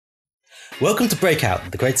Welcome to Breakout,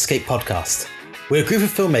 the Great Escape podcast. We're a group of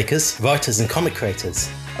filmmakers, writers and comic creators,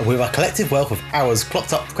 and with our collective wealth of hours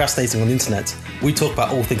clocked up procrastinating on the internet, we talk about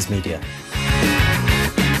all things media.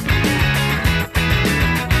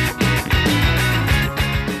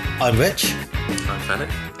 I'm Rich. I'm Fennec.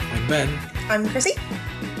 I'm Ben. I'm Chrissy.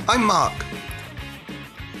 I'm Mark.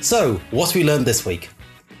 So, what have we learned this week?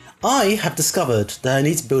 I have discovered that I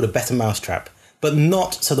need to build a better mousetrap, but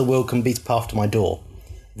not so the world can beat a path to my door.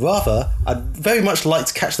 Rather, I'd very much like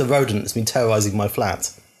to catch the rodent that's been terrorising my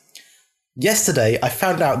flat. Yesterday, I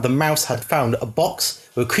found out the mouse had found a box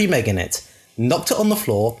with a cream egg in it, knocked it on the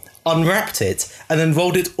floor, unwrapped it, and then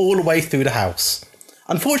rolled it all the way through the house.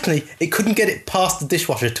 Unfortunately, it couldn't get it past the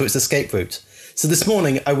dishwasher to its escape route. So this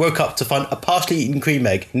morning, I woke up to find a partially eaten cream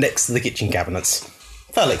egg next to the kitchen cabinets.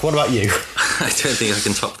 Felix, what about you? I don't think I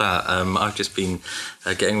can top that. I've just been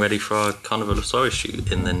getting ready for our Carnival of Sorrow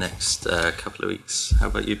shoot in the next couple of weeks. How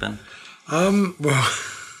about you, Ben? Well,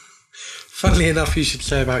 funnily enough, you should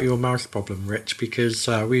say about your mouse problem, Rich, because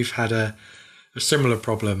we've had a similar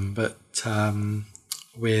problem, but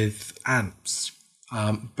with ants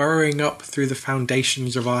burrowing up through the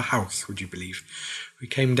foundations of our house, would you believe? We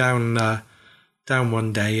came down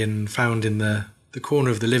one day and found in the corner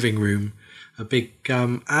of the living room a big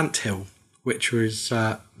ant hill, which was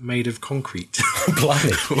made of concrete.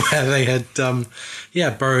 Blimey. Where they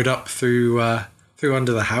had burrowed up through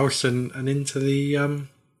under the house and into the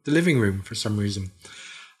living room for some reason.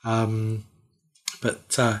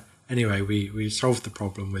 But anyway, we solved the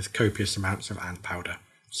problem with copious amounts of ant powder.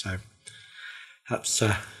 So that's...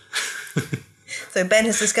 So Ben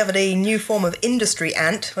has discovered a new form of industry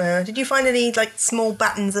ant. Did you find any small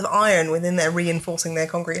battens of iron within there reinforcing their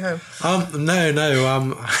concrete home? No.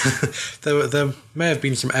 There may have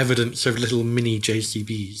been some evidence of little mini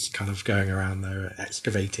JCBs kind of going around there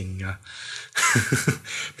excavating.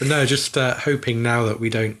 But no, just hoping now that we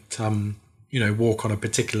don't, walk on a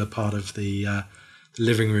particular part of the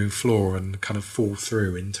living room floor and kind of fall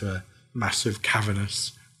through into a massive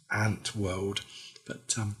cavernous ant world.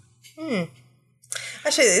 But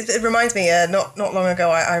Actually, it reminds me, not long ago,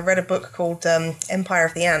 I read a book called Empire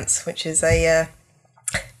of the Ants, which is a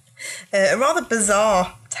rather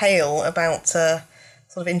bizarre tale about sort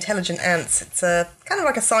of intelligent ants. It's kind of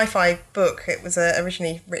like a sci-fi book. It was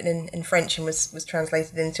originally written in French and was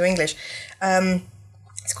translated into English.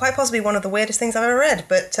 It's quite possibly one of the weirdest things I've ever read,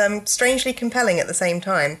 but strangely compelling at the same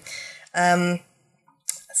time.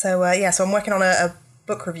 So I'm working on a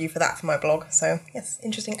book review for that for my blog. So yes,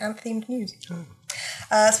 interesting ant-themed news.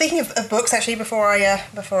 Speaking of books, actually, before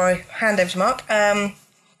I hand over to Mark, at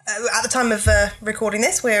the time of recording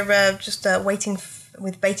this, we're just waiting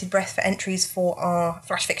with bated breath for entries for our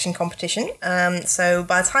flash fiction competition. So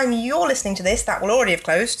by the time you're listening to this, that will already have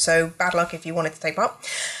closed. So bad luck if you wanted to take part.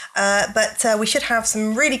 But we should have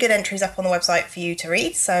some really good entries up on the website for you to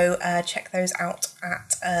read. So check those out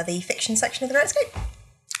at the fiction section of the Great Escape.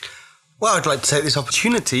 Well, I'd like to take this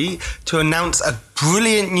opportunity to announce a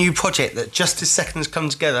brilliant new project that just this second has come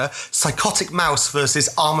together: Psychotic Mouse versus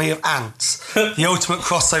Army of Ants. The ultimate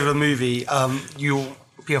crossover movie. You'll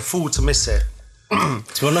be a fool to miss it. To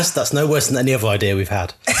be honest, that's no worse than any other idea we've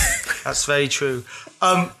had. That's very true.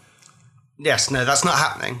 Yes, no, that's not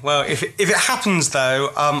happening. Well, if it happens,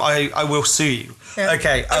 though, I will sue you. Yeah.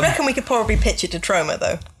 Okay. I reckon we could probably pitch it to Troma,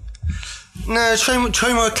 though. No,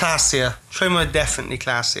 Troma are classier. Troma are definitely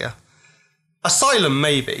classier. Asylum,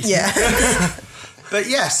 maybe. Yeah. But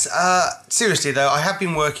yes, seriously though, I have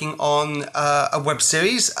been working on a web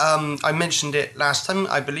series. I mentioned it last time,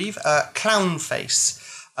 I believe. Clown Face.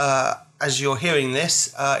 As you're hearing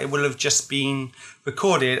this, it will have just been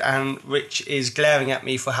recorded, and Rich is glaring at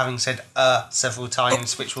me for having said several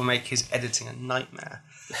times, which will make his editing a nightmare.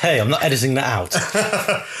 Hey, I'm not editing that out.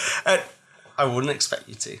 I wouldn't expect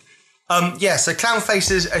you to. So Clown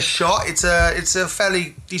Face is a shot. It's a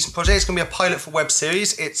fairly decent project. It's going to be a pilot for web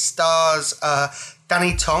series. It stars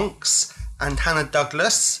Danny Tonks and Hannah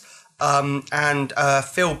Douglas and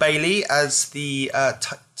Phil Bailey as the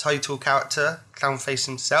title character, Clown Face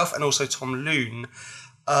himself, and also Tom Loon.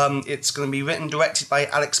 It's going to be written and directed by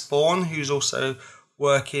Alex Bourne, who's also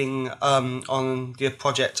working on the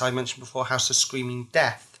project I mentioned before, House of Screaming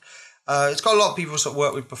Death. It's got a lot of people sort of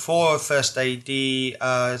worked with before. First AD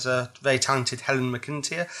is a very talented Helen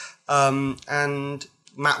McIntyre, and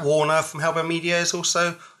Matt Warner from Hellbound Media is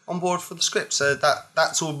also on board for the script. So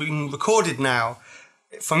that's all been recorded now.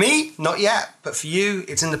 For me, not yet, but for you,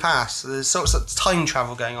 it's in the past. So there's sort of time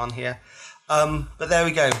travel going on here. But there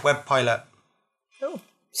we go, web pilot. Cool.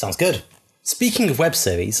 Sounds good. Speaking of web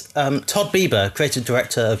series, Todd Bieber, creative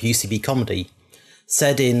director of UCB Comedy,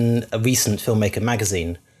 said in a recent Filmmaker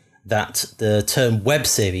magazine that the term web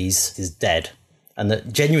series is dead and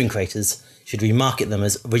that genuine creators should remarket them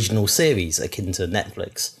as original series akin to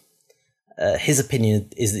Netflix. His opinion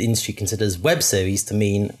is the industry considers web series to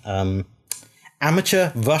mean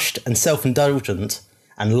amateur, rushed and self-indulgent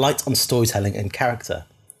and light on storytelling and character.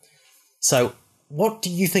 So what do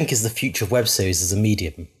you think is the future of web series as a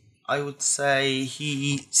medium? I would say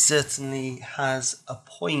he certainly has a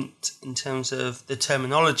point in terms of the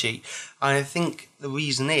terminology. And I think the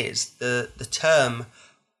reason is the term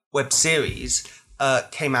web series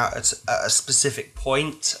came out at a specific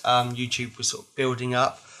point. YouTube was sort of building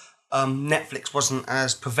up. Netflix wasn't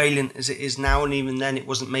as prevalent as it is now, and even then it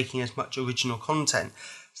wasn't making as much original content.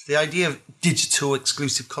 So the idea of digital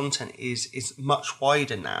exclusive content is much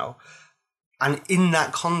wider now. And in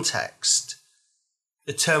that context,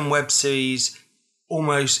 the term web series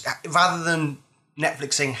almost, rather than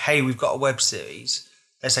Netflix saying, hey, we've got a web series,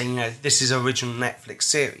 they're saying, this is original Netflix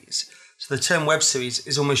series. So the term web series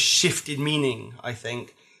is almost shifted meaning, I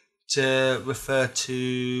think, to refer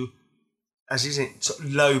to, as is it, sort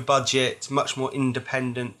of low budget, much more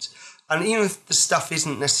independent. And even if the stuff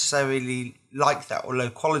isn't necessarily like that or low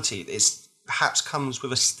quality, it perhaps comes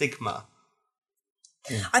with a stigma.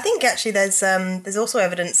 I think actually there's also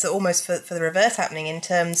evidence that almost for the reverse happening in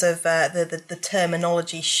terms of the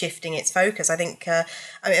terminology shifting its focus. I think,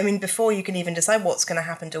 I mean, before you can even decide what's going to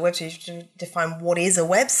happen to a web series, you have to define what is a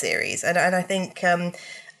web series. And I think,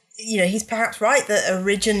 he's perhaps right that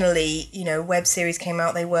originally, web series came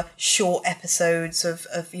out, they were short episodes of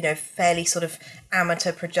fairly sort of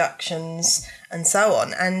amateur productions and so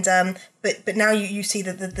on. And but now you see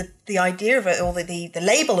the idea of it, or the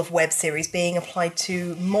label of web series being applied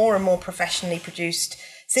to more and more professionally produced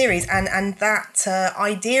series, and that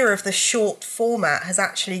idea of the short format has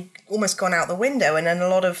actually almost gone out the window, and a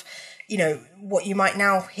lot of what you might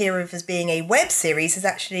now hear of as being a web series is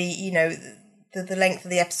actually the length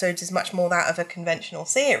of the episodes is much more that of a conventional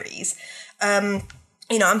series.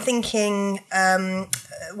 I'm thinking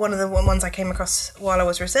one of the ones I came across while I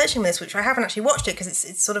was researching this, which I haven't actually watched it because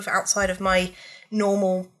it's sort of outside of my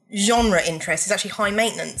normal genre interest, is actually High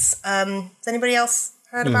Maintenance. Has anybody else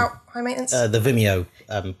heard about High Maintenance? The Vimeo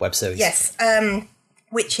web series. Yes,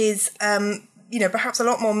 which is perhaps a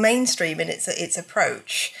lot more mainstream in its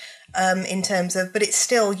approach. In terms of, but it's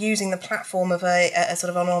still using the platform of a sort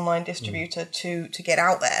of an online distributor to get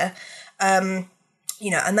out there, and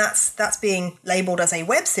that's being labelled as a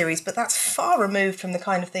web series, but that's far removed from the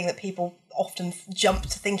kind of thing that people often jump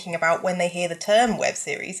to thinking about when they hear the term web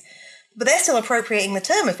series. But they're still appropriating the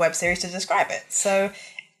term of web series to describe it. So,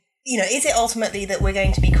 is it ultimately that we're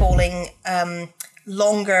going to be calling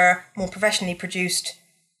longer, more professionally produced,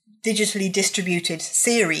 digitally distributed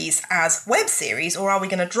series as web series, or are we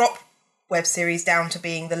going to drop web series down to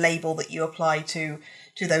being the label that you apply to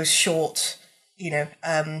those short,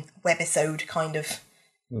 webisode kind of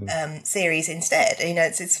series instead?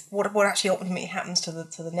 It's what actually ultimately happens to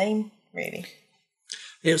the name, really.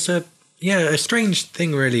 It's a strange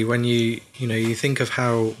thing, really, when you think of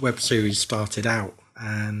how web series started out,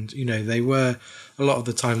 and they were, a lot of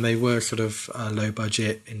the time they were sort of low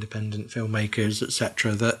budget independent filmmakers,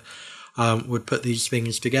 etc., that would put these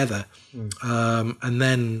things together, and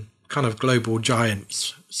then kind of global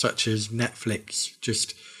giants such as Netflix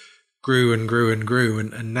just grew and grew and grew,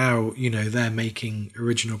 and now they're making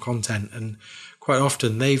original content, and quite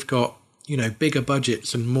often they've got bigger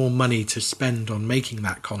budgets and more money to spend on making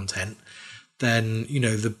that content than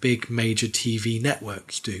the big major TV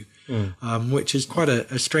networks do, which is quite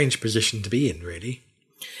a strange position to be in, really.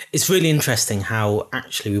 It's really interesting how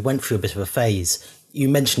actually we went through a bit of a phase. You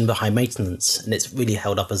mentioned the High Maintenance, and it's really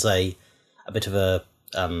held up as a bit of a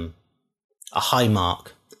high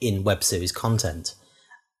mark in web series content.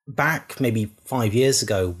 Back maybe 5 years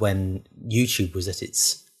ago, when YouTube was at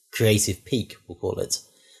its creative peak, we'll call it,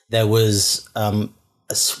 there was a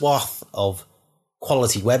swath of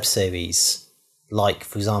quality web series, like,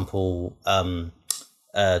 for example,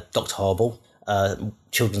 Dr. Horrible,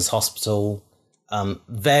 Children's Hospital,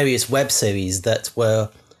 various web series that were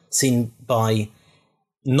seen by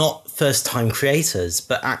not first-time creators,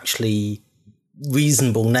 but actually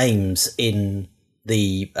reasonable names in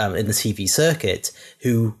the TV circuit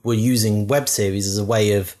who were using web series as a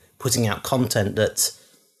way of putting out content that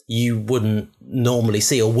you wouldn't normally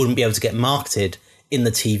see or wouldn't be able to get marketed in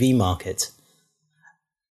the TV market.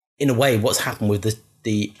 In a way, what's happened with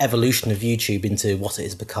the evolution of YouTube into what it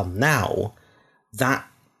has become now, that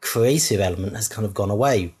creative element has kind of gone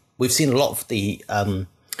away. We've seen a lot of the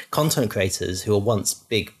content creators who were once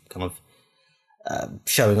big, kind of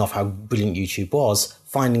showing off how brilliant YouTube was,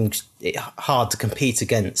 finding it hard to compete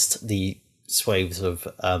against the swathes of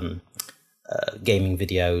gaming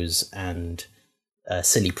videos and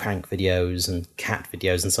silly prank videos and cat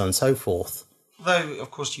videos and so on and so forth. Though, of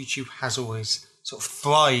course, YouTube has always sort of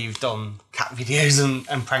thrived on cat videos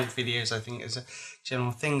and prank videos, I think, as a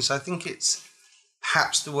general thing. So I think it's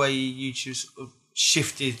perhaps the way YouTube sort of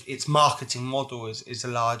shifted its marketing model is a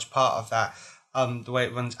large part of that. The way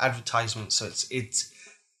it runs advertisements, so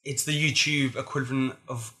it's the YouTube equivalent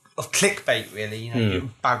of clickbait, really.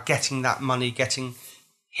 About getting that money, getting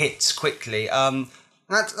hits quickly.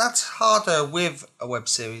 That's harder with a web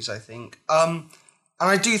series, I think. And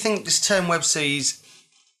I do think this term web series,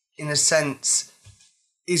 in a sense,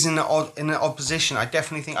 is in an odd position. I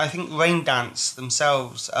think Raindance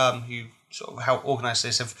themselves, who sort of helped organise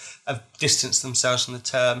this, have distanced themselves from the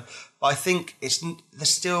term. But I think they're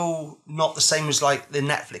still not the same as like the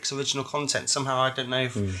Netflix original content. Somehow I don't know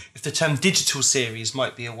if the term digital series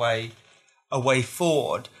might be a way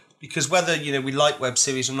forward. Because whether we like web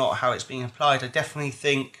series or not, how it's being applied, I definitely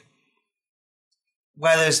think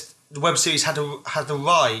whereas the web series had a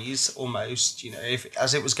rise almost,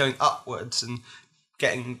 as it was going upwards and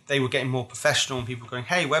they were getting more professional and people going,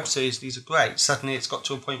 hey, web series, these are great. Suddenly it's got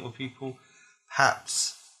to a point where people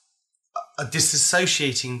perhaps are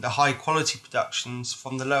disassociating the high quality productions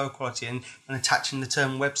from the lower quality and attaching the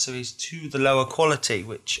term web series to the lower quality,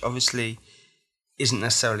 which obviously isn't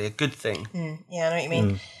necessarily a good thing. Yeah, I know what you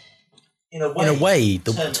mean. In a way,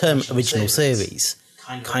 the term original series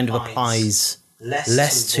kind of applies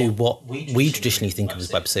less to what we traditionally think of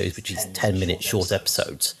as web series, which is 10-minute short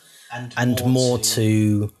episodes, and more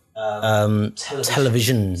to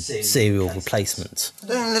television serial replacement.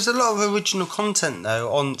 There's a lot of original content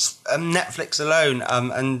though on Netflix alone,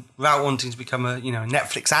 and without wanting to become a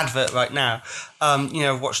Netflix advert right now,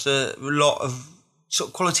 I've watched a lot of sort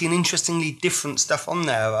of quality and interestingly different stuff on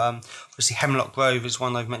there. Obviously Hemlock Grove is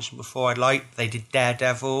one I've mentioned before. They did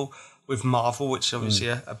Daredevil with Marvel, which is obviously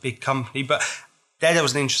a big company, but Daredevil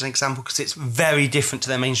was an interesting example because it's very different to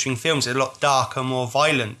their mainstream films. It's a lot darker, more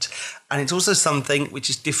violent. And it's also something which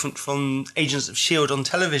is different from Agents of S.H.I.E.L.D. on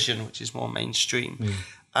television, which is more mainstream.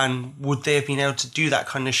 And would they have been able to do that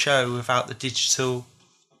kind of show without the digital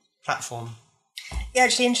platform? Yeah,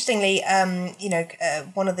 actually, interestingly,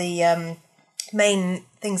 one of the main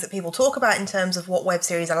things that people talk about in terms of what web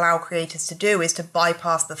series allow creators to do is to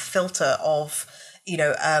bypass the filter of,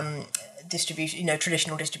 distribution,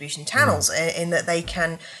 traditional distribution channels, in that they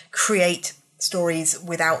can create stories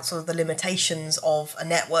without sort of the limitations of a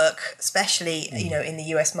network, especially in the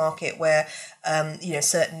US market where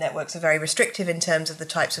certain networks are very restrictive in terms of the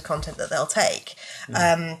types of content that they'll take.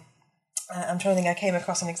 I'm trying to think. I came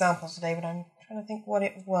across an example today, but I'm trying to think what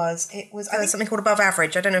it was. It was something called Above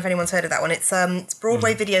Average. I don't know if anyone's heard of that one. It's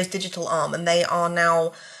Broadway Video's digital arm, and they are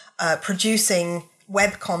now producing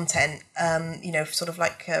web content, sort of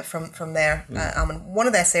like from their arm. And one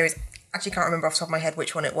of their series, actually can't remember off the top of my head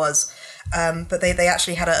which one it was, but they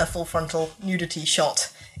actually had a full frontal nudity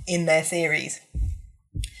shot in their series.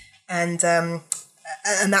 And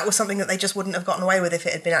that was something that they just wouldn't have gotten away with if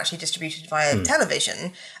it had been actually distributed via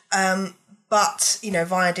television. But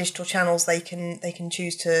via digital channels, they can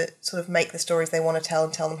choose to sort of make the stories they want to tell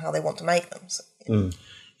and tell them how they want to make them. So,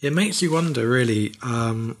 It makes you wonder, really,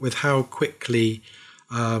 with how quickly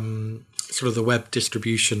sort of the web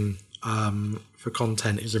distribution for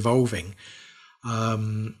content is evolving,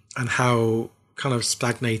 and how kind of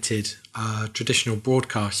stagnated traditional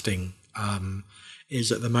broadcasting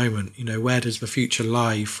is at the moment. Where does the future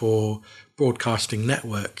lie for broadcasting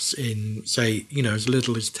networks in, say, as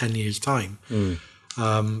little as 10 years' time?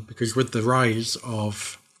 Because with the rise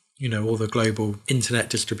of, all the global internet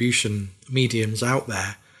distribution mediums out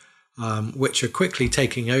there, which are quickly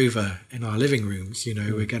taking over in our living rooms,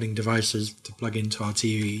 we're getting devices to plug into our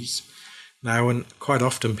TVs now, and quite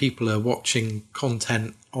often people are watching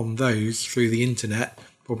content on those through the internet,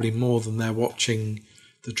 probably more than they're watching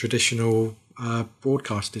the traditional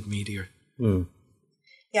broadcasted media.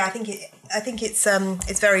 Yeah, I think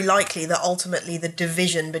it's very likely that ultimately the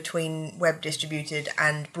division between web distributed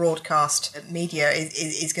and broadcast media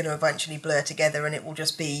is going to eventually blur together, and it will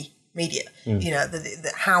just be media.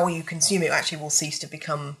 The how you consume it actually will cease to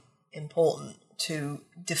become important to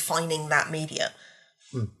defining that media.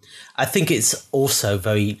 I think it's also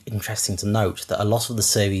very interesting to note that a lot of the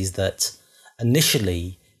series that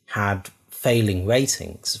initially had failing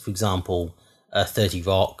ratings, for example, 30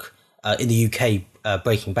 Rock, in the UK,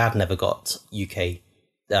 Breaking Bad never got UK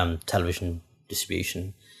television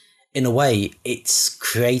distribution. In a way, it's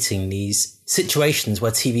creating these situations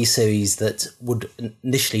where TV series that would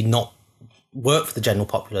initially not work for the general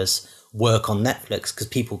populace work on Netflix because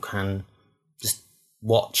people can just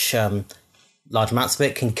watch large amounts of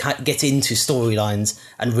it, can get into storylines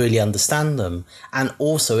and really understand them. And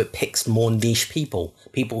also it picks more niche people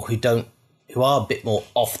who are a bit more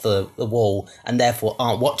off the wall and therefore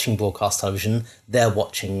aren't watching broadcast television. They're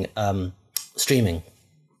watching streaming.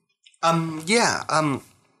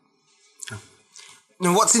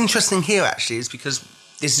 Now, what's interesting here actually is because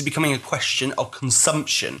this is becoming a question of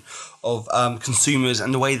consumption of consumers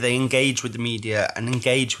and the way they engage with the media and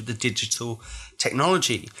engage with the digital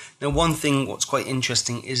technology. Now, one thing what's quite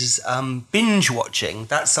interesting is binge watching.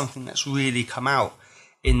 That's something that's really come out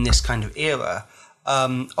in this kind of era.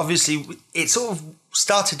 Obviously, it sort of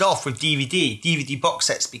started off with DVD. DVD box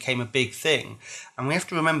sets became a big thing. And we have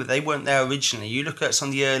to remember they weren't there originally. You look at some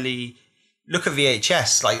of the early... Look at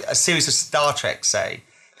VHS, like a series of Star Trek, say,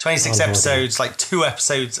 26 episodes, like 2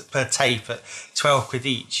 episodes per tape at 12 quid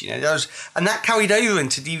each. And that carried over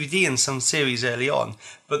into DVD and some series early on.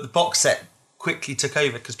 But the box set quickly took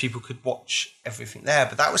over because people could watch everything there.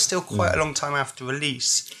 But that was still quite a long time after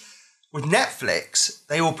release. With Netflix,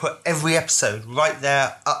 they will put every episode right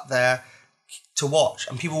there, up there to watch.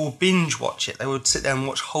 And people will binge watch it. They would sit there and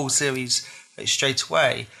watch whole series straight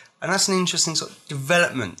away. And that's an interesting sort of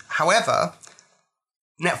development. However,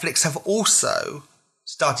 Netflix have also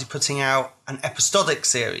started putting out an episodic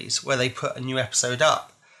series where they put a new episode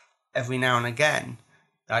up every now and again.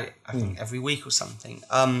 I think every week or something.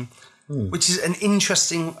 Which is an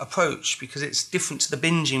interesting approach because it's different to the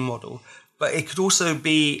binging model. But it could also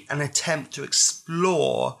be an attempt to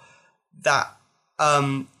explore that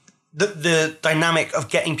the dynamic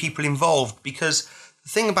of getting people involved. Because the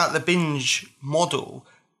thing about the binge model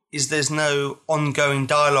is there's no ongoing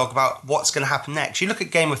dialogue about what's going to happen next. You look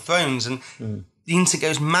at Game of Thrones and the internet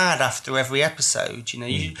goes mad after every episode.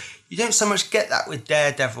 You don't so much get that with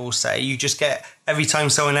Daredevil, say. You just get every time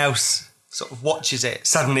someone else sort of watches it,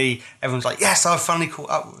 suddenly everyone's like, yes, I've finally caught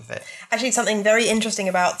up with it. Actually, something very interesting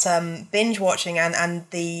about binge watching and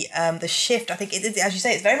the shift, I think, as you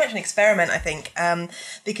say, it's very much an experiment, I think,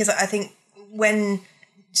 because I think when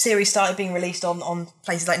series started being released on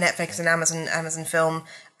places like Netflix and Amazon Film,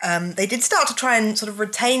 they did start to try and sort of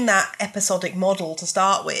retain that episodic model to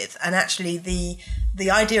start with, and actually the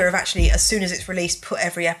idea of actually as soon as it's released put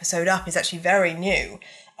every episode up is actually very new,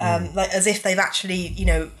 like as if they've actually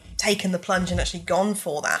taken the plunge and actually gone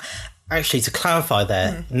for that. Actually, to clarify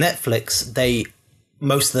there, Netflix,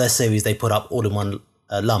 most of their series they put up all in one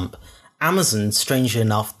lump. Amazon, strangely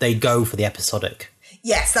enough, they go for the episodic.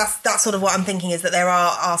 Yes, that's sort of what I'm thinking, is that there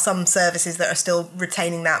are some services that are still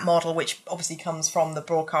retaining that model, which obviously comes from the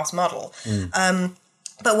broadcast model.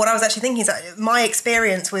 But what I was actually thinking is that my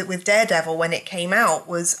experience with Daredevil when it came out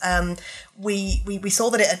was we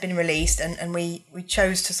saw that it had been released and we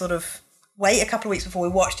chose to sort of wait a couple of weeks before we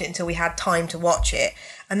watched it until we had time to watch it.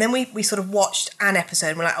 And then we sort of watched an episode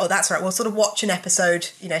and we're like, oh, that's right, we'll sort of watch an episode,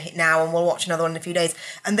 now, and we'll watch another one in a few days.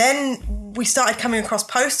 And then we started coming across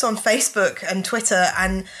posts on Facebook and Twitter,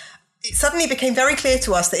 and it suddenly became very clear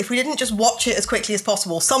to us that if we didn't just watch it as quickly as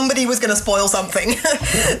possible, somebody was going to spoil something.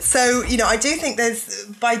 So, I do think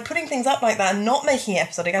by putting things up like that and not making it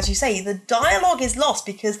episodic, as you say, the dialogue is lost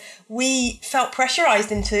because we felt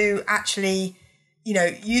pressurized into actually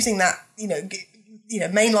using that,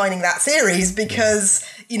 mainlining that series because,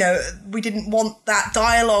 we didn't want that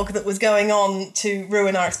dialogue that was going on to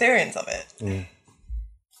ruin our experience of it.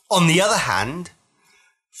 On the other hand,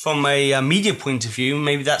 from a media point of view,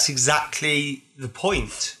 maybe that's exactly the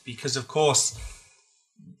point because, of course,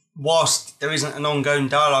 whilst there isn't an ongoing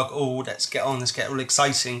dialogue, let's get all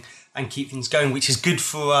exciting and keep things going, which is good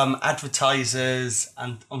for advertisers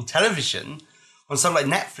and on television, on something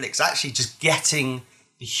like Netflix, actually just getting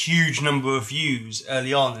a huge number of views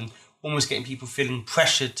early on and almost getting people feeling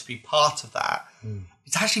pressured to be part of that,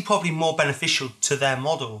 it's actually probably more beneficial to their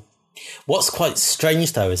model. What's quite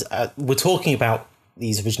strange, though, is we're talking about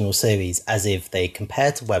these original series as if they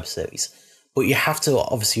compare to web series, but you have to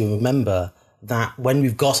obviously remember that when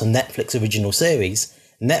we've got a Netflix original series,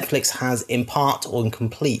 Netflix has in part or in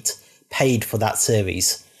complete paid for that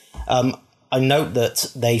series. I note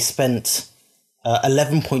that they spent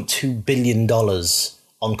 $11.2 billion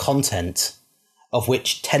on content, of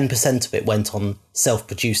which 10% of it went on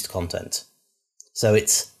self-produced content. So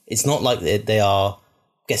it's not like they are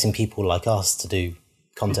getting people like us to do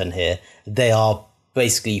content here. They are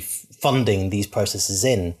basically funding these processes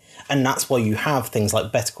in. And that's why you have things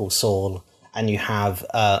like Better Call Saul and you have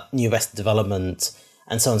New Arrested Development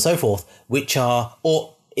and so on and so forth, which are,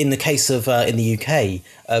 or in the case of in the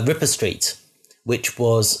UK, Ripper Street, which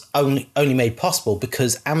was only made possible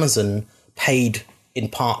because Amazon paid in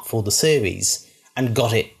part for the series and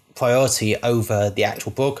got it priority over the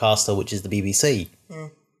actual broadcaster, which is the BBC.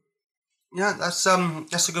 Yeah, that's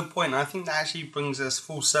a good point. I think that actually brings us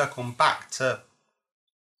full circle and back to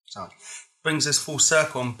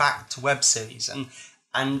web series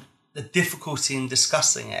and the difficulty in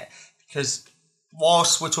discussing it, because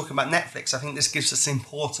whilst we're talking about Netflix, I think this gives us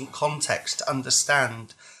important context to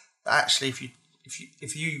understand that actually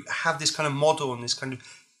if you have this kind of model and this kind of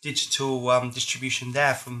digital distribution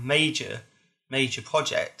there from major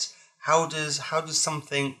project, how does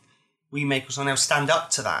something we make or something else stand up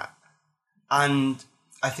to that? And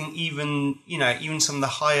I think even some of the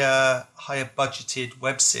higher budgeted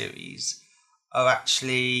web series are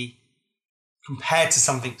actually, compared to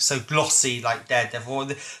something so glossy like Daredevil,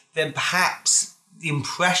 then perhaps the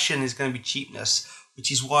impression is going to be cheapness,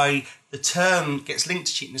 which is why the term gets linked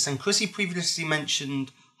to cheapness. And Chrissy previously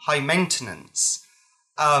mentioned high maintenance,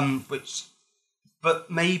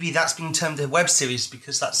 but maybe that's been termed a web series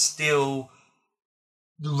because that's still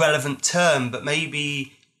the relevant term, but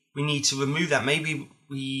maybe we need to remove that. Maybe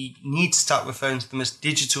we need to start referring to them as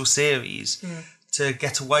digital series to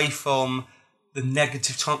get away from the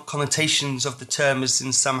negative connotations of the term as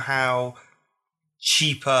in somehow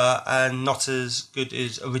cheaper and not as good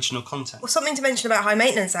as original content. Well, something to mention about high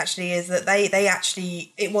maintenance actually is that they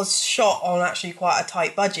actually, it was shot on actually quite a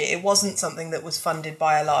tight budget. It wasn't something that was funded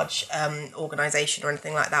by a large organisation or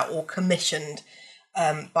anything like that, or commissioned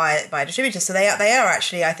by a distributor. So they are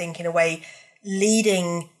actually, I think, in a way,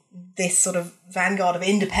 leading this sort of vanguard of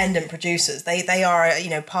independent producers. They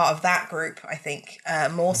are, part of that group, I think,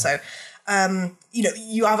 more so.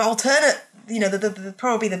 You have alternate,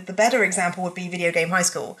 probably the better example would be Video Game High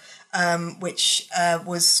School, which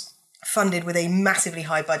was funded with a massively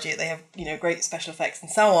high budget. They have, great special effects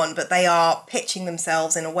and so on, but they are pitching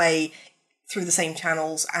themselves in a way through the same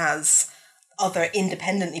channels as other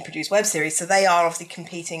independently produced web series. So they are obviously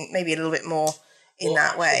competing maybe a little bit more in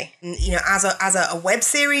that way. And, as a web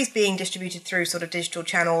series being distributed through sort of digital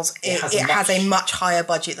channels, it has a much higher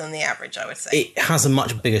budget than the average, I would say. It has a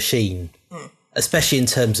much bigger sheen, especially in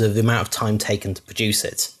terms of the amount of time taken to produce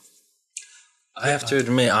it. I have to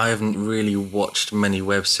admit, I haven't really watched many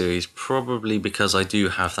web series, probably because I do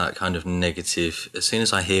have that kind of negative. As soon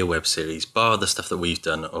as I hear web series, bar the stuff that we've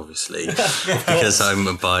done, obviously, because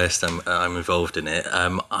I'm biased, I'm involved in it.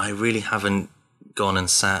 I really haven't gone and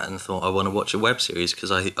sat and thought I want to watch a web series,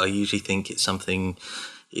 because I usually think it's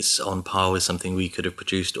on par with something we could have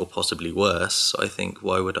produced or possibly worse. So I think,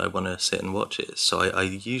 why would I want to sit and watch it? So I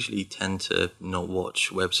usually tend to not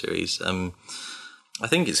watch web series. I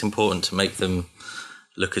think it's important to make them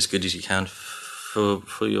look as good as you can for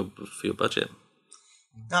your budget.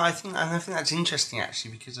 No, I think that's interesting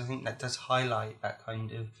actually, because I think that does highlight that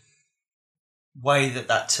kind of way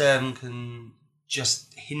that term can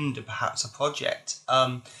just hinder perhaps a project.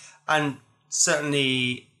 And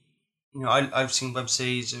certainly, I've seen web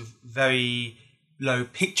series of very low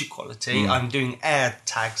picture quality. I'm doing air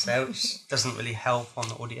tags there, which doesn't really help on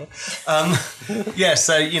the audio.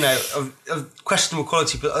 So, of questionable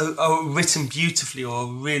quality, but are written beautifully or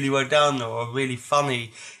really well done or are really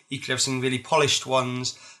funny. You could have some really polished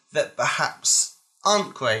ones that perhaps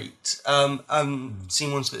aren't great.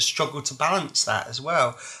 Seen ones that struggle to balance that as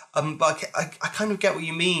well. But I kind of get what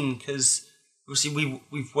you mean, because obviously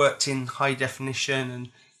we've worked in high definition and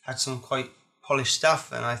had some quite polished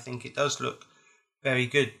stuff, and I think it does look very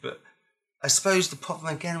good. But I suppose the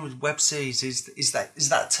problem again with web series is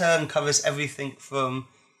that term covers everything from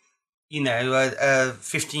a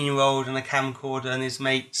 15-year-old and a camcorder and his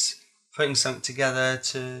mates putting something together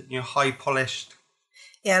to high polished.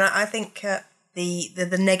 Yeah, and I think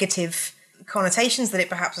the negative connotations that it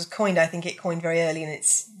perhaps has coined, I think it coined very early in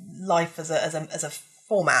its life as a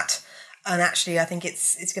format. And actually, I think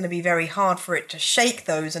it's going to be very hard for it to shake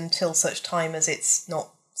those until such time as it's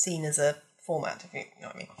not seen as a format, if you know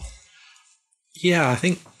what I mean. Yeah, I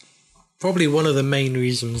think probably one of the main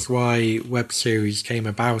reasons why web series came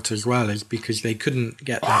about as well is because they couldn't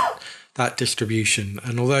get that distribution.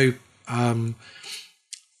 And although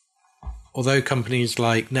companies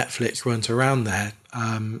like Netflix weren't around there,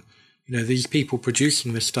 these people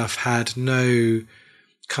producing this stuff had no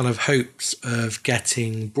kind of hopes of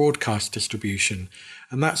getting broadcast distribution.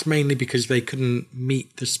 And that's mainly because they couldn't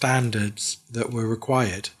meet the standards that were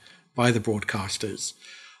required by the broadcasters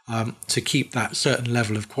to keep that certain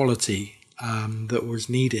level of quality that was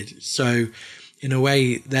needed. So in a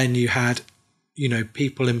way, then you had,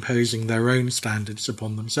 people imposing their own standards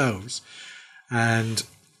upon themselves. And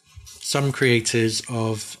some creators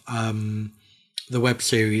of the web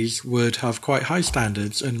series would have quite high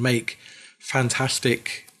standards and make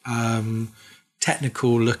fantastic,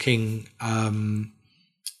 technical looking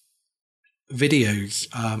videos,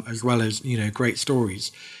 as well as, great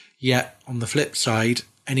stories. Yet on the flip side,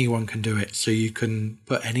 anyone can do it. So you can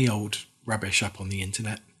put any old rubbish up on the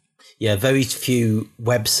internet. Yeah, very few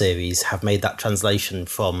web series have made that translation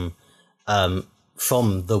from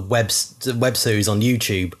the web series on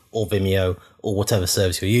YouTube or Vimeo or whatever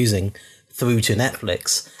service you're using through to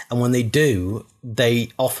Netflix. And when they do, they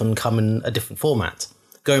often come in a different format.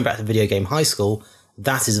 Going back to Video Game High School,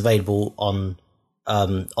 that is available on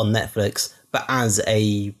Netflix, but as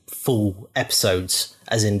a full episodes,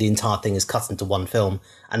 as in the entire thing is cut into one film.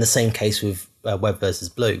 And the same case with Web versus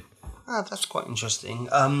Blue. That's quite interesting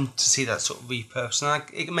to see that sort of repurpose. And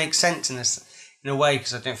it makes sense in a way,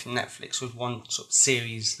 because I don't think Netflix would want sort of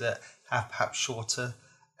series that have perhaps shorter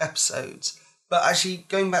episodes. But actually,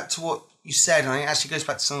 going back to what you said, and it actually goes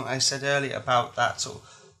back to something I said earlier about that sort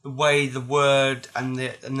of the way the word and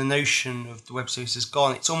the notion of the web series has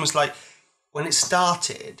gone. It's almost like when it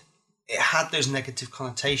started, it had those negative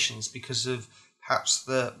connotations because of perhaps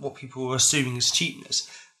what people were assuming as cheapness.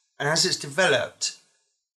 And as it's developed,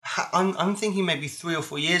 I'm thinking maybe 3 or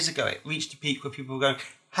 4 years ago, it reached a peak where people were going,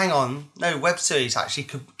 hang on, no, web series actually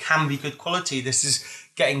can be good quality. This is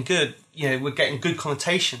getting good. We're getting good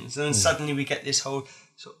connotations. And then suddenly we get this whole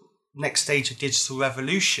sort of next stage of digital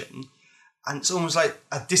revolution. And it's almost like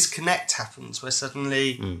a disconnect happens where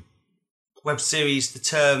suddenly web series, the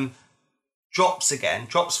term drops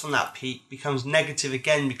from that peak, becomes negative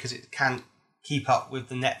again because it can't keep up with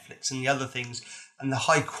the Netflix and the other things. And the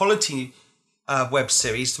high quality web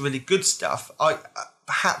series, the really good stuff,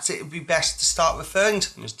 perhaps it would be best to start referring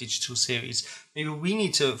to them as digital series. Maybe we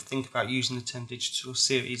need to think about using the term digital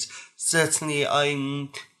series. Certainly,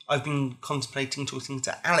 I've been contemplating talking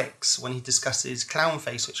to Alex when he discusses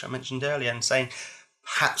Clownface, which I mentioned earlier, and saying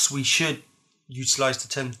perhaps we should utilise the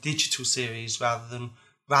term digital series rather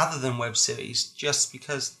than web series, just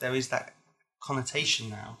because there is that connotation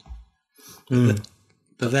now.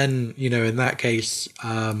 But then, in that case,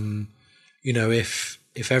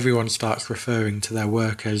 if everyone starts referring to their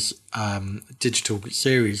work as digital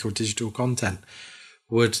series or digital content,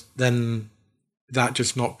 would then that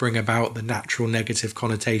just not bring about the natural negative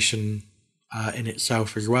connotation in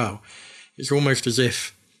itself as well? It's almost as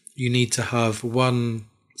if you need to have one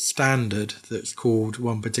standard that's called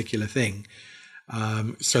one particular thing,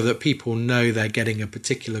 so that people know they're getting a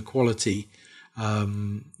particular quality,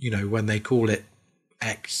 when they call it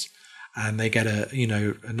X, and they get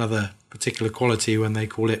another particular quality when they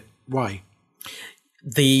call it Y.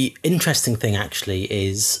 The interesting thing actually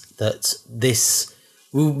is that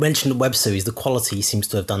we mentioned the web series, the quality seems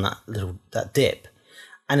to have done that dip.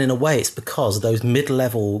 And in a way, it's because those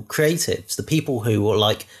mid-level creatives, the people who are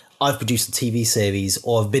like, I've produced a TV series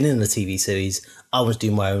or I've been in a TV series, I want to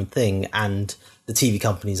do my own thing, and the TV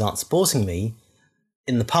companies aren't supporting me,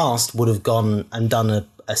 in the past would have gone and done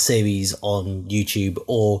a series on YouTube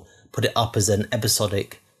or put it up as an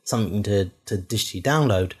episodic, something to digitally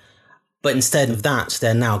download. But instead of that,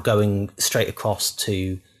 they're now going straight across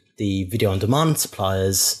to the video on demand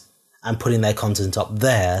suppliers and putting their content up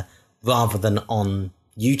there rather than on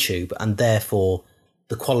YouTube. And therefore,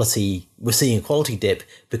 we're seeing a quality dip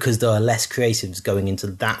because there are less creatives going into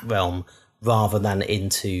that realm rather than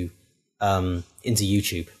into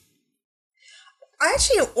YouTube. I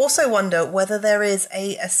actually also wonder whether there is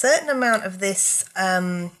a certain amount of this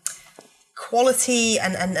quality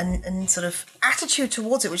and sort of attitude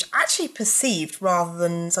towards it, which actually perceived rather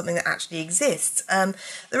than something that actually exists. The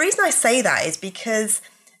reason I say that is because,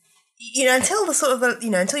 until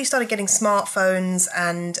until you started getting smartphones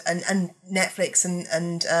and Netflix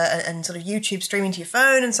and sort of YouTube streaming to your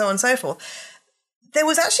phone and so on and so forth, there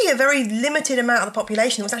was actually a very limited amount of the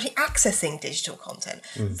population that was actually accessing digital content.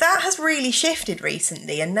 That has really shifted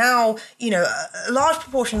recently. And now, a large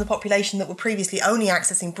proportion of the population that were previously only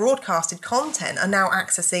accessing broadcasted content are now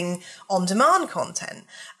accessing on-demand content.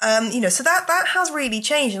 So that has really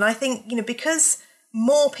changed. And I think, because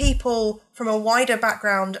more people from a wider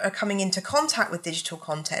background are coming into contact with digital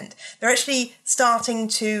content, they're actually starting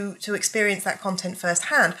to experience that content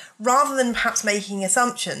firsthand, rather than perhaps making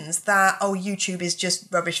assumptions that, YouTube is just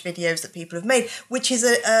rubbish videos that people have made, which is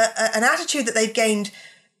an attitude that they've gained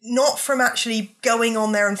not from actually going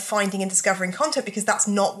on there and finding and discovering content, because that's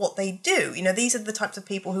not what they do. These are the types of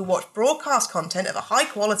people who watch broadcast content of a high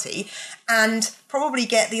quality and probably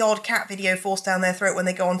get the odd cat video forced down their throat when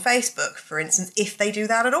they go on Facebook, for instance, if they do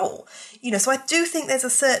that at all. So I do think there's a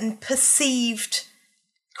certain perceived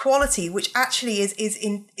quality which actually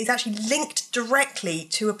is actually linked directly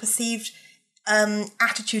to a perceived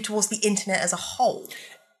attitude towards the internet as a whole.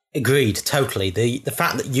 Agreed, totally. The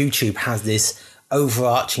fact that YouTube has this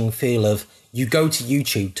overarching feel of, you go to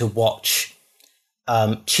YouTube to watch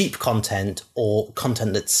cheap content or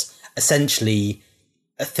content that's essentially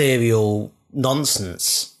ethereal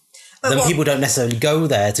nonsense, then people don't necessarily go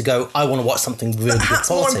there to go, I want to watch something really good perhaps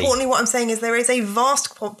quality. More importantly, what I'm saying is there is a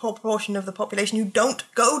vast proportion of the population who don't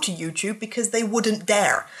go to YouTube because they wouldn't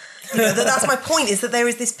dare. You know, that's my point, is that there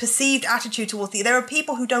is this perceived attitude towards there are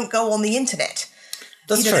people who don't go on the internet.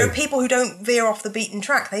 That's true. There are people who don't veer off the beaten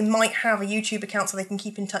track. They might have a YouTube account so they can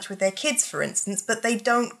keep in touch with their kids, for instance, but they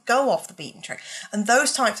don't go off the beaten track. And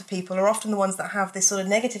those types of people are often the ones that have this sort of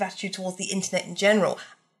negative attitude towards the internet in general,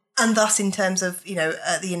 and thus in terms of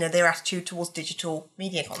their attitude towards digital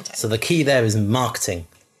media content. So the key there is marketing.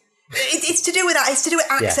 It's to do with that. It's to do with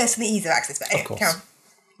access and the ease of access. But anyway, of course. Karen.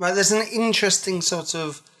 Right, there's an interesting sort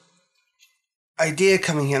of idea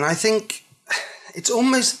coming here, and I think there's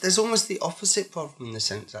almost the opposite problem in the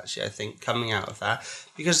sense, actually, I think, coming out of that,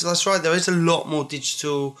 because that's right, there is a lot more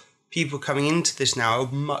digital people coming into this now,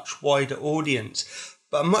 a much wider audience,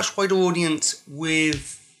 but a much wider audience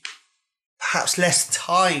with perhaps less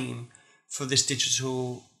time for this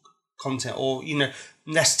digital content, or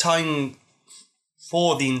less time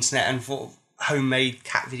for the internet and for homemade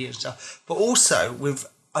cat videos and stuff, but also with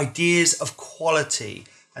ideas of quality.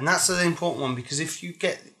 And that's an important one, because if you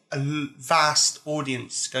get a vast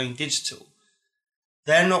audience going digital,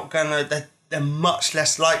 they're much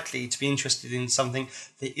less likely to be interested in something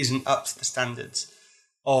that isn't up to the standards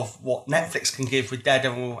of what Netflix can give with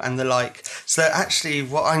Daredevil and the like. So actually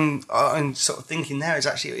what I'm sort of thinking there is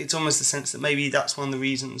actually, it's almost the sense that maybe that's one of the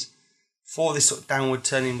reasons for this sort of downward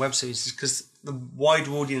turn in web series, is because the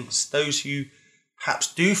wider audience, those who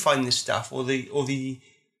perhaps do find this stuff, or the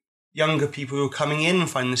younger people who are coming in and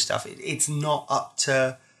finding this stuff, it's not up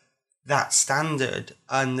to that standard,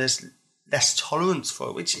 and there's less tolerance for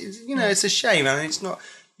it, which is, it's a shame. I mean, it's not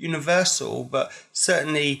universal, but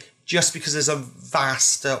certainly just because there's a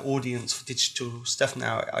vaster audience for digital stuff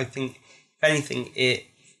now, I think, if anything, it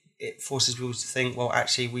forces people to think, well,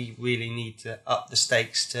 actually, we really need to up the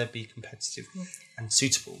stakes to be competitive and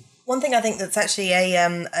suitable. One thing I think that's actually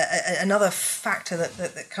another factor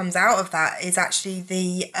that comes out of that is actually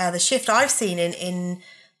the shift I've seen in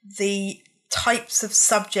the types of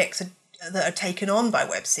subjects that are taken on by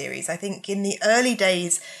web series. I think in the early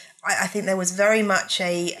days, I think there was very much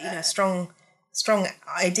a strong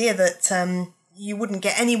idea that you wouldn't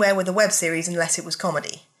get anywhere with a web series unless it was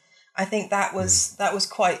comedy. I think that was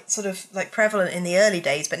quite sort of like prevalent in the early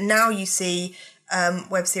days, but now you see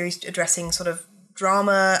web series addressing sort of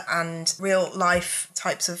drama and real life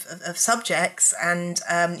types of subjects, and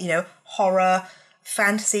horror,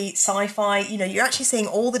 fantasy, sci-fi. You're actually seeing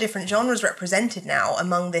all the different genres represented now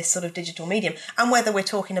among this sort of digital medium. And whether we're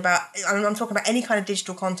talking about, I'm talking about any kind of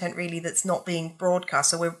digital content really that's not being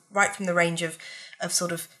broadcast. So we're right from the range of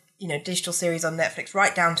sort of digital series on Netflix,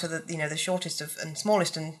 right down to the shortest of and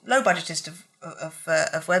smallest and low budgetest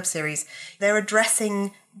of web series. They're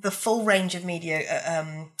addressing the full range of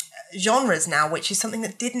media genres now, which is something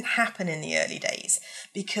that didn't happen in the early days,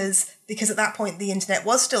 because at that point the internet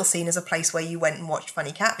was still seen as a place where you went and watched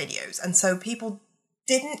funny cat videos, and so people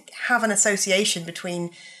didn't have an association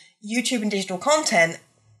between YouTube and digital content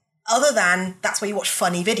other than that's where you watch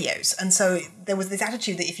funny videos. And so there was this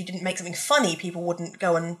attitude that if you didn't make something funny, people wouldn't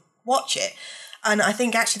go and watch it. And I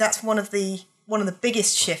think actually that's one of the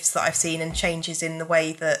biggest shifts that I've seen, and changes in the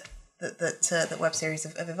way that web series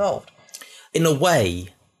have evolved. In a way,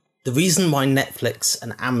 the reason why Netflix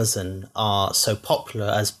and Amazon are so popular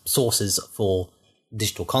as sources for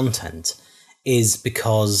digital content is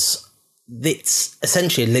because it's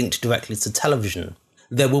essentially linked directly to television.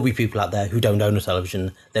 There will be people out there who don't own a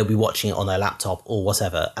television. They'll be watching it on their laptop or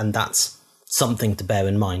whatever, and that's something to bear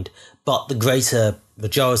in mind. But the greater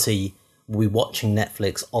majority will be watching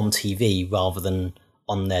Netflix on TV rather than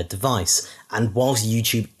on their device. And whilst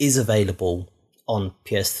YouTube is available on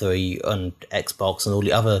PS3 and Xbox and all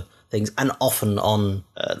the other things, and often on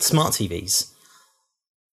smart TVs,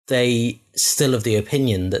 they still have the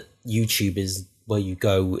opinion that YouTube is where you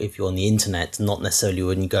go if you're on the internet, not necessarily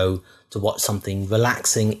when you go to watch something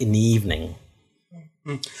relaxing in the evening.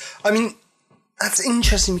 I mean, that's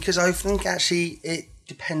interesting, because I think actually it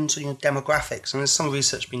depends on your demographics, and there's some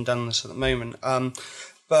research being done on this at the moment.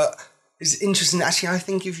 But it's interesting, actually, I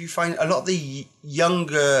think if you find a lot of the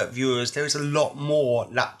younger viewers, there is a lot more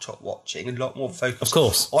laptop watching, a lot more focus, of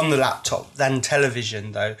course, on the laptop than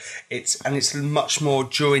television, though. It's much more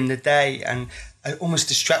during the day, and almost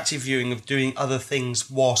distracted viewing of doing other things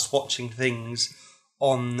whilst watching things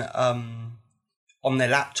on their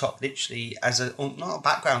laptop, literally as not a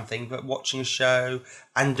background thing, but watching a show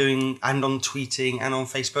and on tweeting and on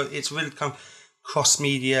Facebook. It's really kind of cross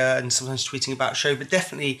media, and sometimes tweeting about a show, but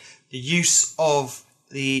definitely the use of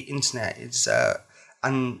the internet is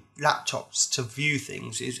and laptops to view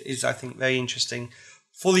things is I think very interesting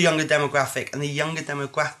for the younger demographic. And the younger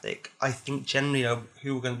demographic, I think, generally are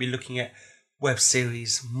who are going to be looking at web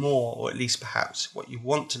series more, or at least perhaps what you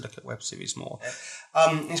want to look at web series more.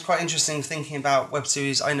 It's quite interesting thinking about web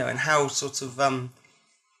series, I know, and how sort of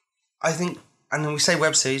I think, and when we say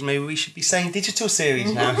web series, maybe we should be saying digital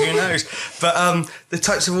series now, who knows? But the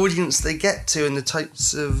types of audience they get to and the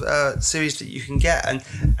types of series that you can get and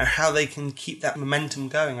how they can keep that momentum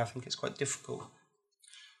going, I think it's quite difficult.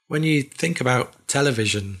 When you think about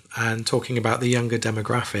television and talking about the younger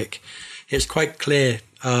demographic, it's quite clear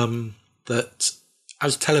that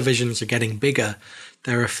as televisions are getting bigger,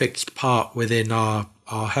 they're a fixed part within our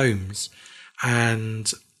homes.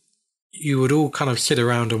 And you would all kind of sit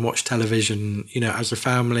around and watch television, as a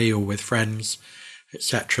family or with friends,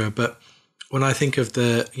 etc. But when I think of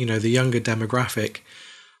the younger demographic,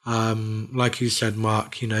 like you said,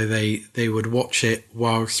 Mark, they would watch it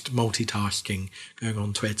whilst multitasking, going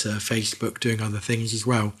on Twitter, Facebook, doing other things as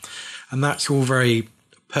well. And that's all very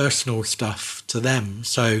personal stuff to them.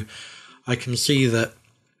 So I can see that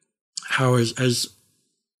how as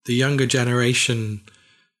the younger generation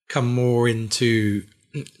come more into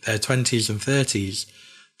their 20s and 30s,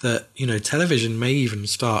 that, television may even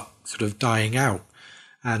start sort of dying out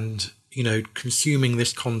and, consuming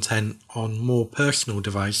this content on more personal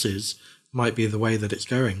devices might be the way that it's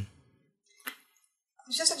going. I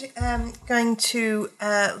was just actually going to,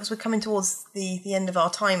 as we're coming towards the end of our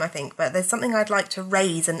time, I think, but there's something I'd like to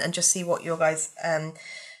raise and just see what you guys'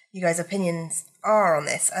 opinions are on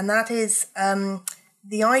this, and that is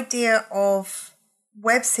the idea of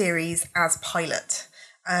web series as pilot.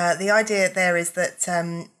 The idea there is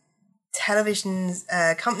that television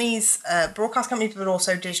companies, broadcast companies, but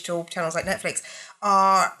also digital channels like Netflix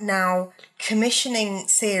are now commissioning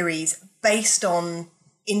series based on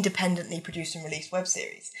independently produced and released web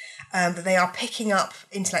series. That they are picking up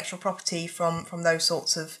intellectual property from those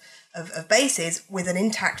sorts of bases with an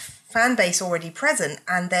intact fan base already present,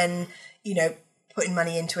 and then, putting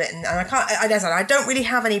money into it. And I don't really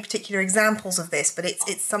have any particular examples of this, but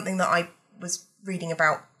it's something that I was reading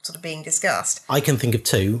about sort of being discussed. I can think of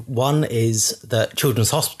two. One is that Children's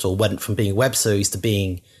Hospital went from being a web series to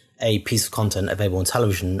being a piece of content available on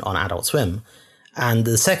television on Adult Swim. And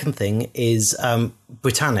the second thing is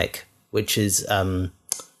Britannic, which is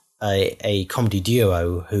a comedy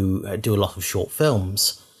duo who do a lot of short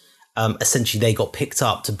films. Essentially, they got picked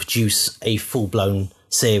up to produce a full-blown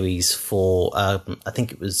series for, I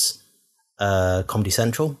think it was Comedy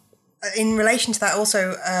Central. In relation to that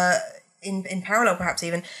also, in parallel perhaps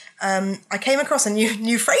even, I came across a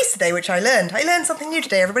new phrase today, which I learned. I learned something new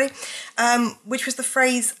today, everybody, which was the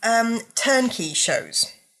phrase turnkey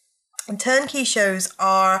shows. And turnkey shows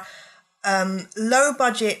are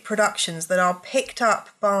low-budget productions that are picked up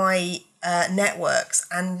by networks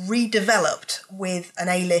and redeveloped with an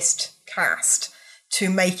A-list cast to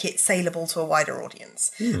make it saleable to a wider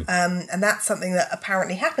audience. And that's something that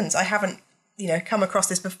apparently happens. I haven't come across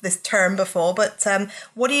this term before, but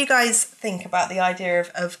what do you guys think about the idea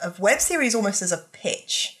of web series almost as a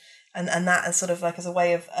pitch, and that as sort of like as a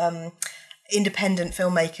way of independent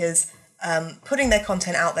filmmakers putting their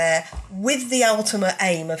content out there with the ultimate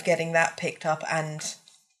aim of getting that picked up and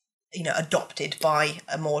adopted by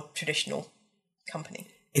a more traditional company?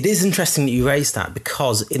 It is interesting that you raised that,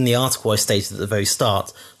 because in the article I stated at the very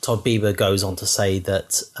start, Todd Bieber goes on to say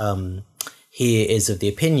that he is of the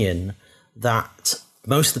opinion that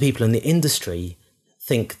most of the people in the industry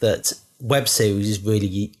think that web series is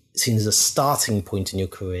really seen as a starting point in your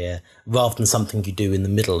career rather than something you do in the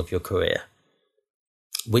middle of your career,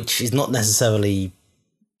 which is not necessarily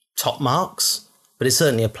top marks, but it's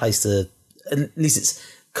certainly a place to, at least it's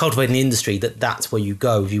cultivating the industry that's where you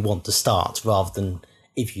go if you want to start, rather than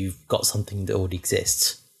if you've got something that already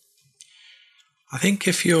exists. I think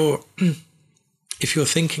if you're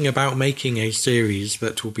thinking about making a series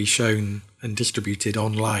that will be shown and distributed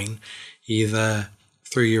online, either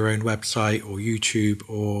through your own website or YouTube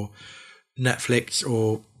or Netflix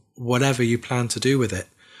or whatever you plan to do with it,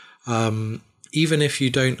 even if you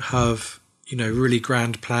don't have, really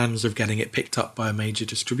grand plans of getting it picked up by a major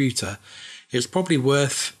distributor, it's probably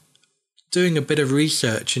worth doing a bit of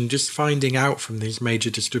research and just finding out from these major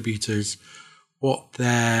distributors what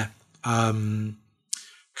their kind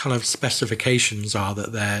of specifications are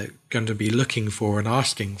that they're going to be looking for and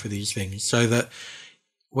asking for these things, so that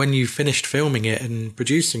when you've finished filming it and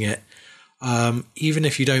producing it, even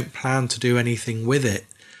if you don't plan to do anything with it,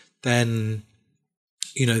 then,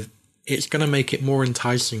 it's going to make it more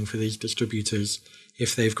enticing for these distributors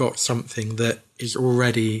if they've got something that is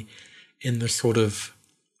already in the sort of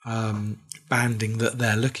banding that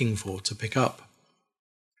they're looking for to pick up.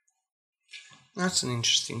 That's an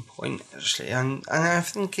interesting point, actually, and I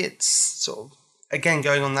think it's sort of again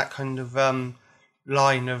going on that kind of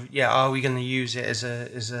line of are we going to use it as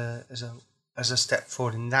a step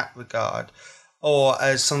forward in that regard, or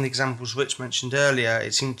as some of the examples Rich mentioned earlier,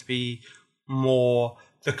 it seemed to be more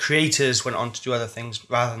the creators went on to do other things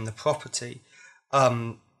rather than the property.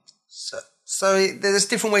 So there's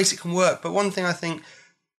different ways it can work, but one thing I think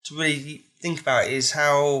to really think about is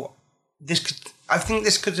how I think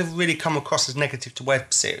this could have really come across as negative to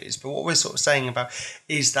web series, but what we're sort of saying about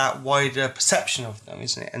is that wider perception of them,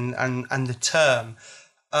 isn't it? And the term.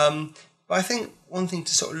 But I think one thing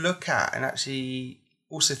to sort of look at and actually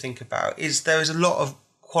also think about is there is a lot of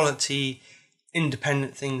quality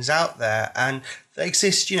independent things out there, and they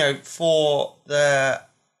exist, for the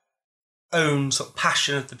own sort of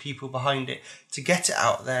passion of the people behind it to get it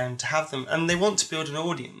out there and to have them, and they want to build an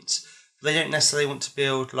audience. They don't necessarily want to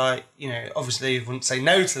build obviously they wouldn't say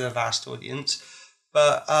no to the vast audience,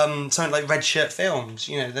 but something like Red Shirt Films,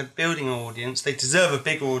 they're building an audience. They deserve a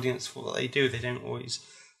big audience for what they do. They don't always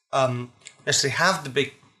necessarily have the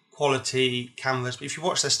big quality cameras, but if you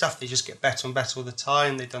watch their stuff, they just get better and better all the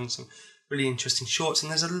time. They've done some really interesting shorts,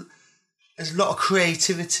 and there's a lot of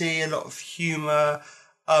creativity, a lot of humour.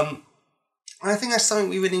 And I think that's something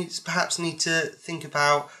we really perhaps need to think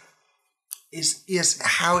about is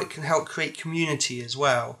how it can help create community as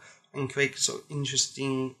well and create sort of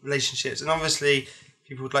interesting relationships. And obviously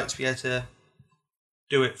people would like to be able to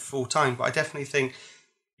do it full time, but I definitely think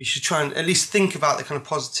you should try and at least think about the kind of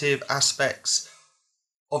positive aspects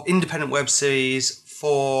of independent web series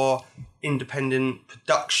for independent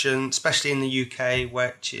production, especially in the UK,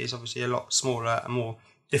 which is obviously a lot smaller and more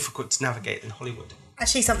difficult to navigate than Hollywood.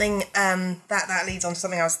 Actually, something that leads on to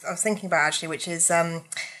something I was thinking about actually, which is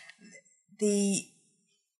the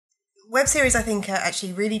web series. I think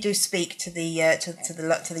actually really do speak to the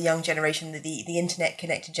to the young generation, the internet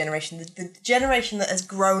connected generation, the generation that has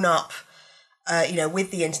grown up, with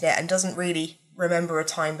the internet and doesn't really remember a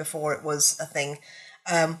time before it was a thing.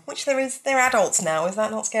 Which they're adults now. Is that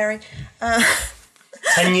not scary?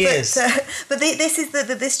 10 years. But this is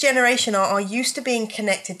this generation are used to being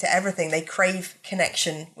connected to everything. They crave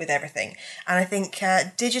connection with everything, and I think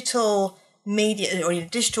digital media or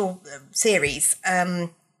digital series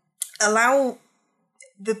allow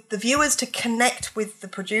the viewers to connect with the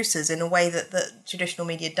producers in a way that traditional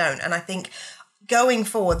media don't. And I think going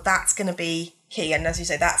forward, that's going to be key. And as you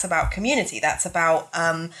say, that's about community. That's about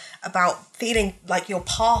feeling like you're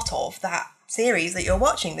part of that series that you're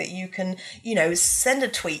watching, that you can, send a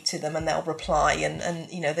tweet to them and they'll reply, and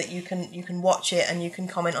that you can watch it and you can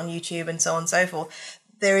comment on YouTube and so on and so forth.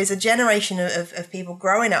 There is a generation of people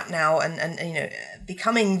growing up now and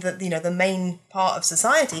becoming the main part of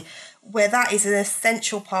society where that is an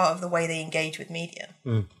essential part of the way they engage with media.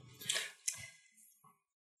 Mm.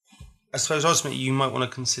 I suppose ultimately you might want to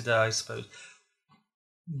consider,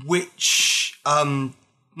 which,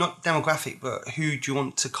 not demographic, but who do you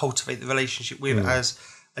want to cultivate the relationship with as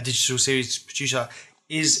a digital series producer?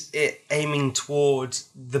 Is it aiming towards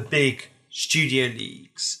the big studio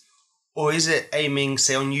leagues? Or is it aiming,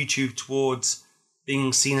 say, on YouTube towards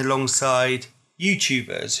being seen alongside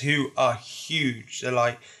YouTubers who are huge? They're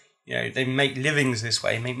like, they make livings this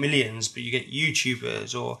way, make millions, but you get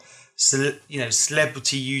YouTubers or,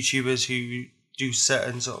 celebrity YouTubers who do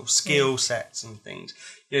certain sort of skill sets and things.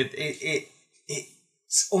 It's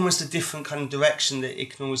almost a different kind of direction that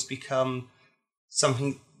it can always become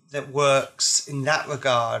something that works in that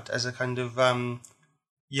regard as a kind of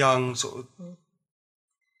young sort of...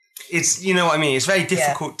 It's, what I mean? It's very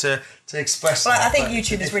difficult to express. Well, I think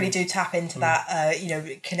YouTubers really do tap into that,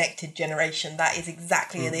 connected generation. That is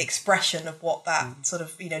exactly the expression of what that sort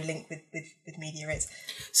of, link with media is.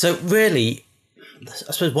 So really,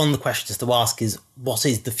 I suppose one of the questions to ask is, what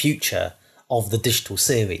is the future of the digital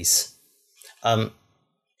series? Should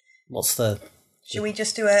we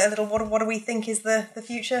just do a little, what do we think is the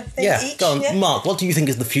future thing each? Go on. Yeah? Mark, what do you think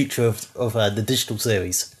is the future of the digital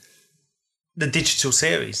series? The digital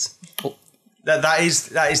series. Oh. That is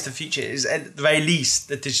the future. Is at the very least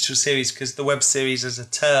the digital series, because the web series as a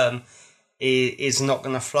term is not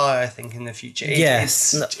going to fly, I think, in the future.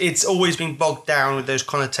 It's always been bogged down with those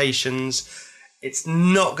connotations. It's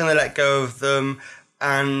not going to let go of them,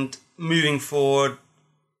 and moving forward,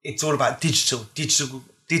 it's all about digital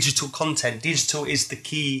content. Digital is the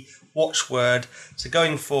key watchword. So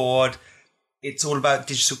going forward, it's all about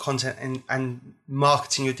digital content and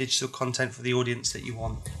marketing your digital content for the audience that you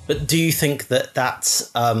want. But do you think that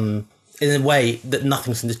that's in a way that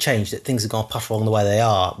nothing's going to change, that things are going to push along the way they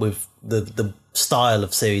are with the style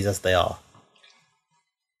of series as they are.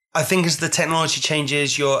 I think as the technology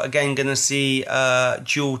changes, you're again going to see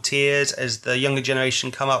dual tiers as the younger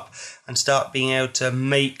generation come up and start being able to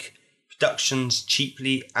make productions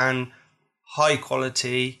cheaply and high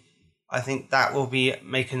quality. I think that will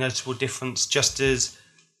make a noticeable difference, just as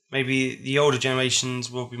maybe the older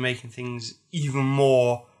generations will be making things even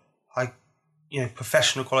more high,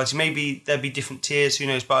 professional quality. Maybe there'll be different tiers, who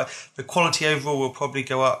knows, but the quality overall will probably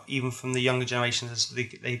go up even from the younger generations as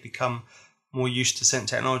they become more used to certain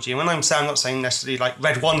technology. And when I'm not saying necessarily like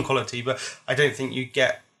Red One quality, but I don't think you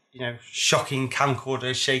get, shocking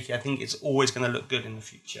camcorder shaky. I think it's always going to look good in the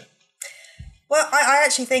future. Well, I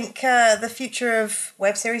actually think the future of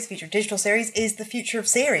web series, the future of digital series is the future of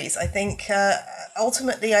series. I think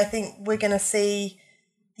ultimately, we're going to see,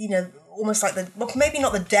 almost like maybe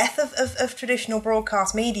not the death of traditional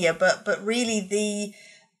broadcast media, but really the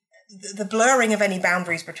blurring of any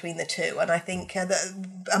boundaries between the two. And I think that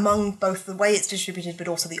among both the way it's distributed, but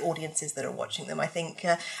also the audiences that are watching them, I think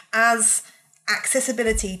as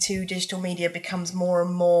accessibility to digital media becomes more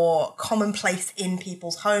and more commonplace in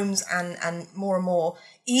people's homes and more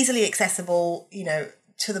easily accessible,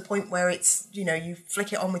 to the point where it's, you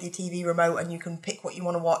flick it on with your TV remote and you can pick what you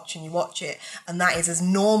want to watch and you watch it. And that is as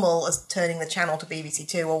normal as turning the channel to BBC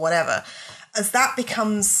Two or whatever. As that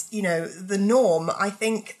becomes, the norm, I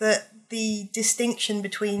think that the distinction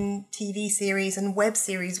between TV series and web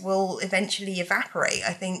series will eventually evaporate,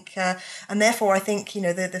 I think. And therefore, I think,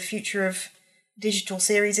 the future of digital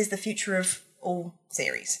series is the future of all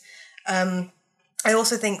series. I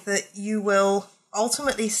also think that you will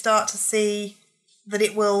ultimately start to see that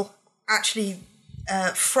it will actually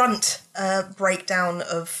front breakdown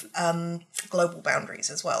of global boundaries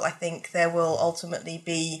as well. I think there will ultimately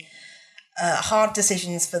be hard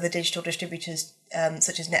decisions for the digital distributors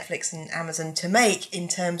such as Netflix and Amazon to make in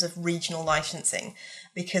terms of regional licensing,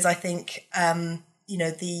 because I think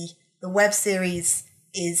the web series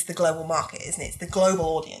is the global market, isn't it? It's the global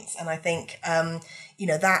audience, and I think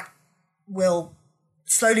that will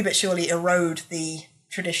slowly but surely erode the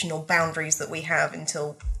traditional boundaries that we have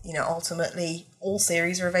until ultimately all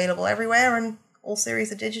series are available everywhere and all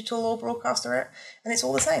series are digital or broadcaster, and it's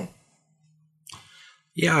all the same.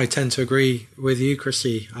 Yeah, I tend to agree with you,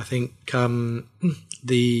 Chrissy. I think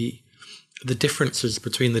the differences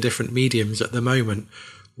between the different mediums at the moment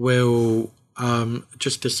will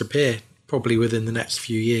just disappear probably within the next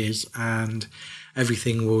few years, and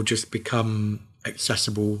everything will just become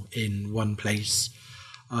accessible in one place,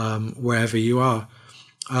 wherever you are.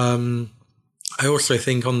 I also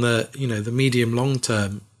think on the the medium long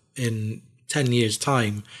term, in 10 years'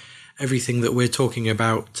 time, everything that we're talking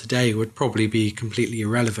about today would probably be completely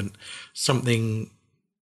irrelevant. Something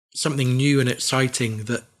new and exciting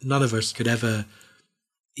that none of us could ever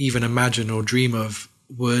even imagine or dream of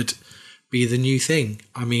would be the new thing.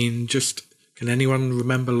 I mean, can anyone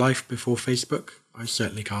remember life before Facebook? I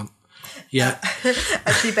certainly can't. Yeah.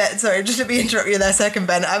 Actually, Ben, sorry, just let me interrupt you there a second,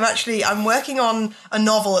 Ben. I'm working on a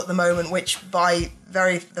novel at the moment, which by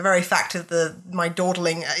the very fact of my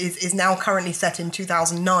dawdling is now currently set in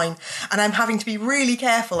 2009. And I'm having to be really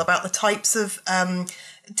careful about the types of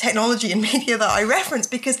technology and media that I reference,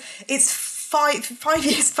 because it's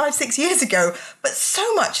 6 years ago, but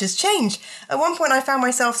so much has changed. At one point I found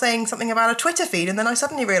myself saying something about a Twitter feed, and then I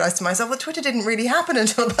suddenly realised to myself that Twitter didn't really happen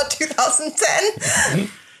until about 2010.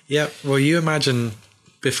 Yeah, well, you imagine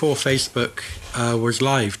before Facebook was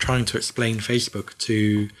live, trying to explain Facebook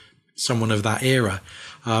to someone of that era,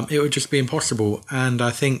 it would just be impossible. And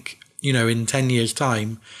I think, in 10 years'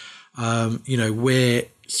 time, we're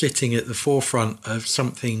sitting at the forefront of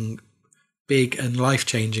something big and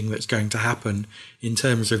life-changing that's going to happen in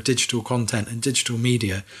terms of digital content and digital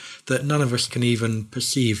media that none of us can even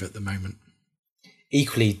perceive at the moment.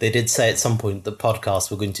 Equally, they did say at some point that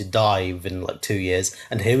podcasts were going to die within 2 years,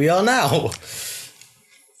 and here we are now.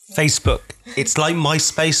 Facebook. It's like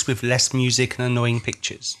MySpace with less music and annoying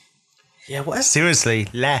pictures. Yeah, what? Seriously,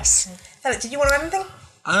 less. Hello, did you want to add anything?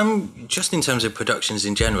 Just in terms of productions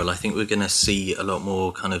in general, I think we're going to see a lot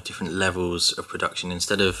more kind of different levels of production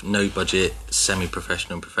instead of no budget,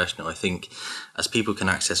 semi-professional and professional. I think as people can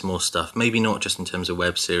access more stuff, maybe not just in terms of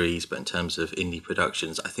web series, but in terms of indie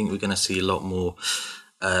productions, I think we're going to see a lot more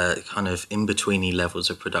kind of in-betweeny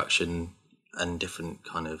levels of production and different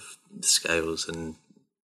kind of scales and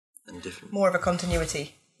different... More of a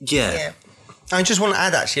continuity. Yeah. I just want to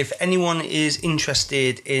add, actually, if anyone is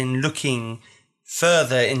interested in looking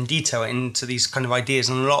further in detail into these kind of ideas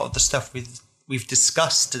and a lot of the stuff we've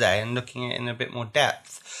discussed today and looking at it in a bit more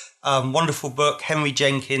depth, Wonderful book, Henry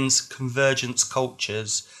Jenkins, Convergence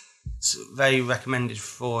Cultures. It's very recommended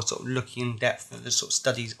for sort of looking in depth at the sort of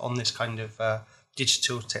studies on this kind of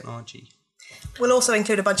digital technology. We'll also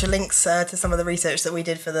include a bunch of links to some of the research that we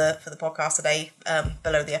did for the podcast today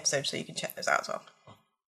below the episode, so you can check those out as well.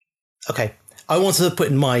 Okay, I wanted to put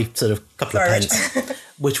in my sort of couple of Sorry, pence,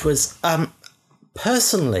 which was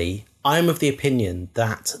personally, I'm of the opinion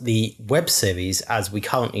that the web series, as we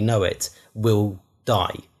currently know it, will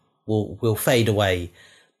die, will fade away,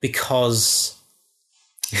 because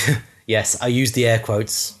yes, I use the air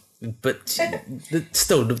quotes. But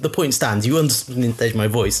still, the point stands. You understand my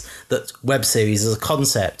voice that web series as a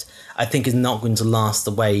concept, I think, is not going to last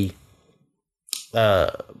the way.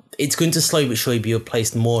 It's going to slowly but surely be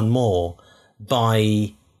replaced more and more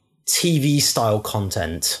by TV style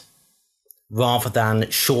content rather than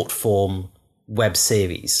short form web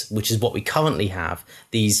series, which is what we currently have.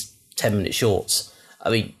 These 10-minute shorts.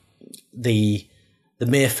 I mean, the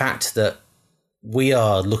mere fact that we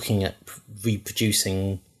are looking at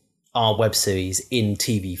reproducing our web series in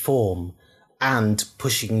TV form and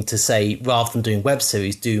pushing to say, rather than doing web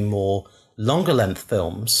series, do more longer length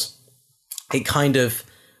films, it kind of,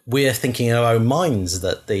 we're thinking in our own minds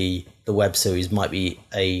that the web series might be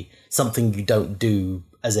something you don't do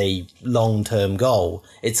as a long-term goal.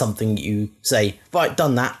 It's something you say, right,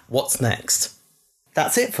 done that, what's next?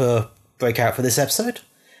 That's it for Breakout for this episode.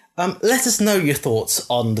 Let us know your thoughts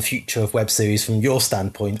on the future of web series from your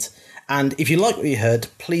standpoint. And if you like what you heard,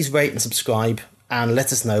 please rate and subscribe and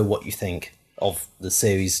let us know what you think of the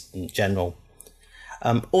series in general.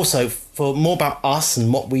 Also, for more about us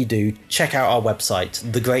and what we do, check out our website,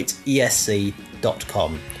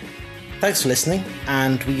 thegreatesc.com. Thanks for listening,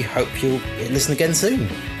 and we hope you'll listen again soon.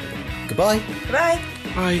 Goodbye. Bye.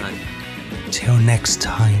 Bye. Till next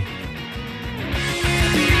time.